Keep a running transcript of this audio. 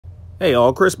Hey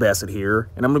all, Chris Bassett here,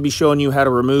 and I'm going to be showing you how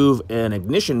to remove an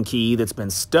ignition key that's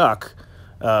been stuck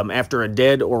after a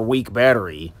dead or weak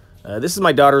battery. This is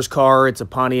my daughter's car. It's a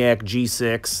Pontiac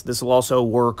G6. This will also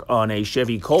work on a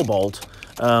Chevy Cobalt,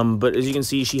 but as you can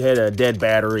see, she had a dead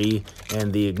battery,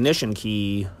 and the ignition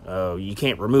key, you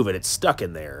can't remove it. It's stuck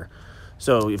in there.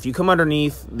 So if you come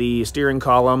underneath the steering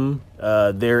column,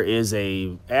 there is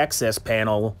a access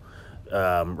panel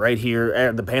right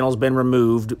here. The panel's been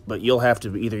removed, but you'll have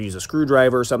to either use a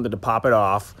screwdriver or something to pop it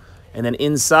off. And then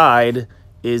inside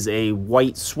is a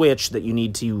white switch that you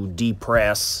need to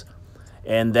depress,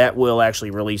 and that will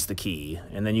actually release the key.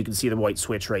 And then you can see the white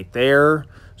switch right there.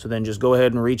 So then just go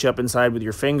ahead and reach up inside with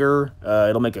your finger.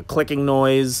 It'll make a clicking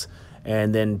noise,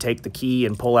 and then take the key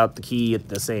and pull out the key at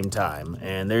the same time.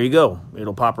 And there you go.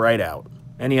 It'll pop right out.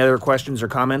 Any other questions or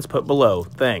comments, put below.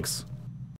 Thanks.